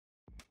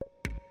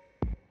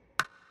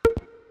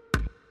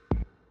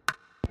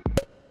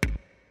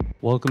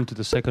Welcome to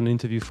the second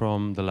interview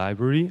from the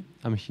library.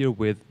 I'm here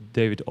with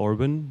David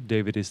Orban.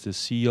 David is the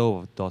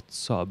CEO of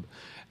 .sub,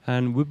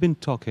 and we've been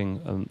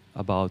talking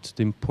about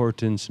the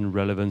importance and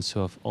relevance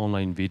of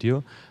online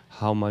video,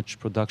 how much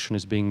production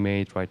is being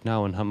made right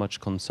now and how much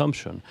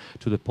consumption,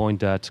 to the point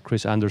that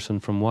Chris Anderson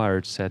from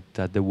Wired said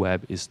that the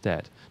web is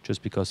dead,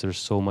 just because there's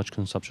so much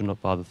consumption of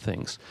other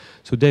things.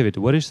 So David,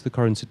 what is the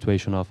current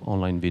situation of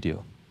online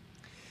video?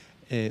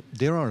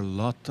 There are a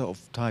lot of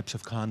types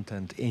of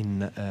content in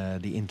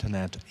the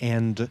internet,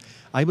 and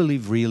I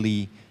believe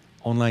really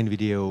online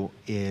video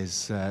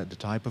is the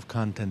type of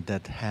content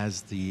that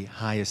has the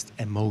highest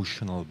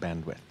emotional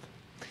bandwidth.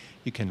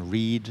 You can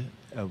read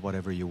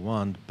whatever you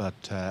want,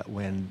 but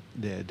when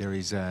there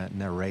is a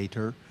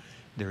narrator,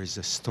 there is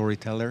a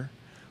storyteller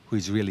who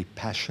is really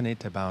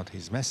passionate about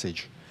his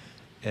message,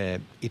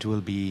 it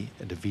will be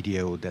the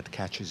video that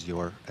catches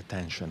your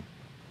attention.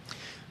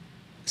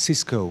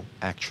 Cisco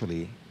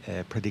actually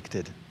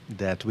predicted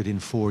that within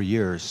 4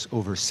 years,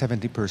 over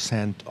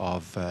 70%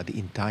 of the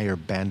entire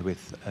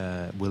bandwidth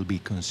will be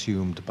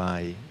consumed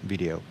by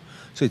video.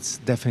 So it's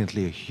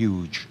definitely a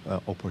huge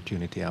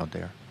opportunity out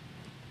there.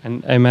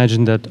 And I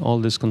imagine that all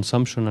this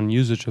consumption and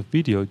usage of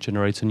video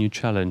generates a new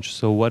challenge.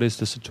 So what is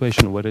the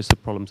situation? What is the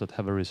problems that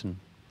have arisen?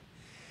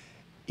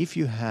 If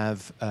you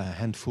have a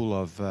handful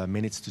of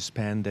minutes to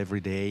spend every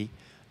day,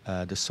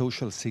 the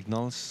social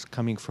signals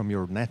coming from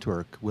your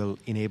network will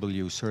enable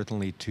you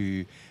certainly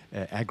to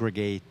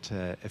aggregate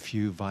a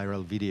few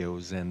viral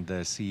videos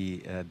and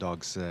see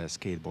dogs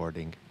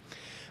skateboarding.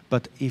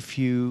 But if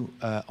you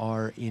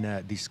are in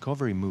a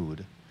discovery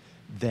mood,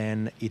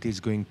 then it is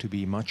going to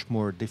be much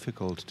more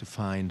difficult to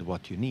find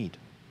what you need.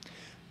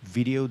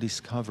 Video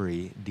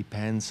discovery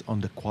depends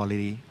on the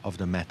quality of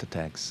the meta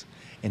tags.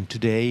 And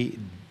today,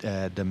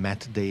 the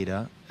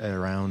metadata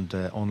around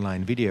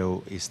online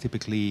video is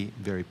typically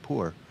very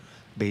poor,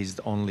 based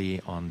only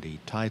on the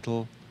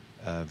title,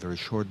 a very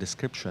short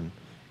description,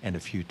 and a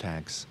few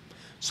tags.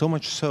 So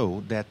much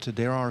so that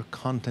there are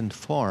content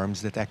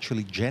farms that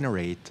actually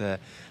generate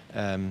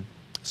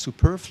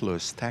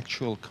superfluous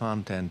textual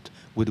content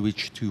with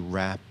which to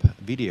wrap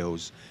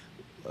videos,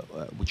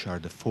 which are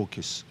the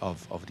focus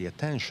of the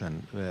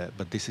attention,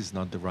 but this is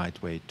not the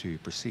right way to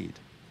proceed.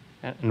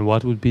 And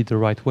what would be the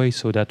right way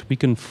so that we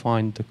can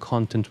find the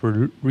content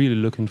we're really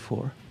looking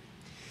for?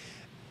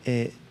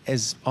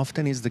 As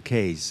often is the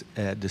case,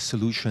 the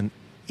solution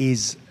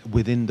is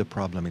within the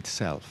problem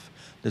itself.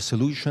 The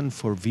solution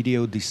for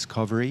video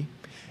discovery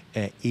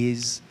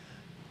is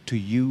to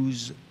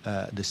use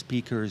the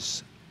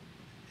speaker's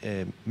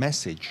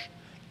message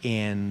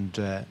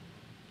and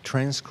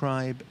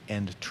transcribe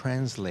and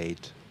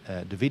translate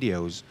the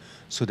videos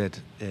so that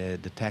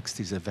the text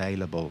is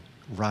available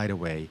right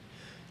away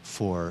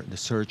for the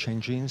search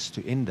engines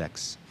to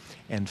index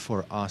and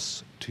for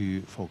us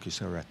to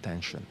focus our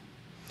attention.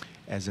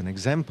 As an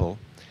example,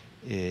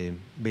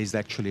 based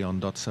actually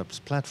on .sub's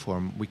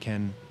platform, we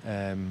can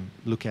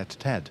look at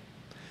TED,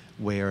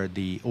 where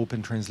the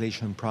Open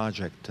Translation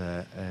Project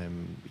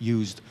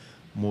used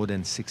more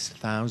than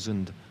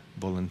 6,000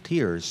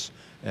 volunteers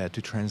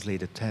to translate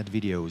the TED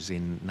videos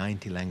in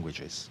 90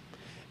 languages.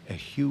 A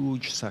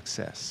huge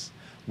success,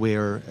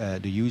 where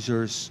the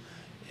users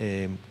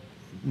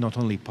not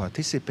only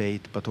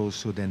participate, but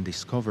also then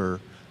discover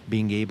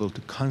being able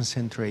to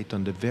concentrate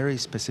on the very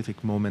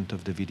specific moment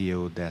of the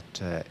video that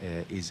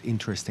is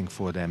interesting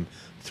for them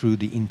through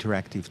the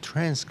interactive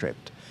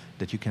transcript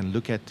that you can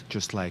look at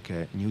just like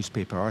a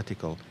newspaper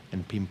article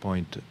and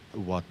pinpoint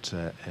what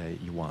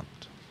you want.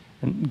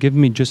 And give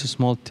me just a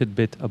small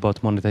tidbit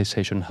about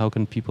monetization. How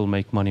can people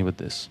make money with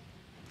this?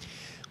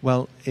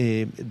 Well,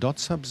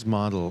 .sub's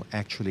model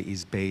actually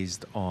is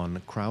based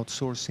on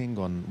crowdsourcing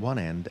on one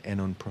end and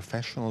on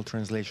professional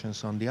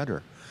translations on the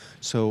other.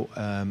 So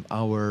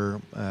our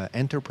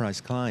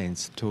enterprise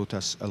clients taught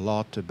us a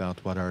lot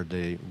about what are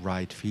the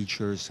right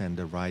features and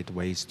the right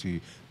ways to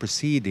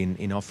proceed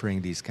in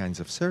offering these kinds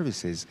of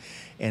services.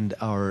 And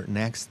our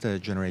next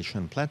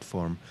generation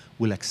platform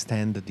will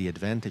extend the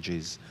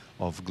advantages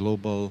of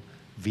global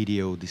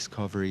video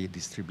discovery,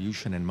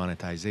 distribution, and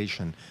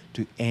monetization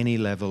to any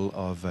level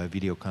of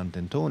video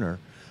content owner,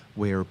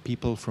 where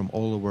people from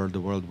all over the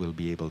world will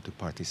be able to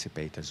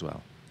participate as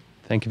well.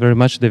 Thank you very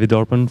much, David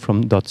Orban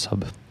from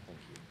 .sub.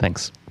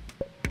 Thanks.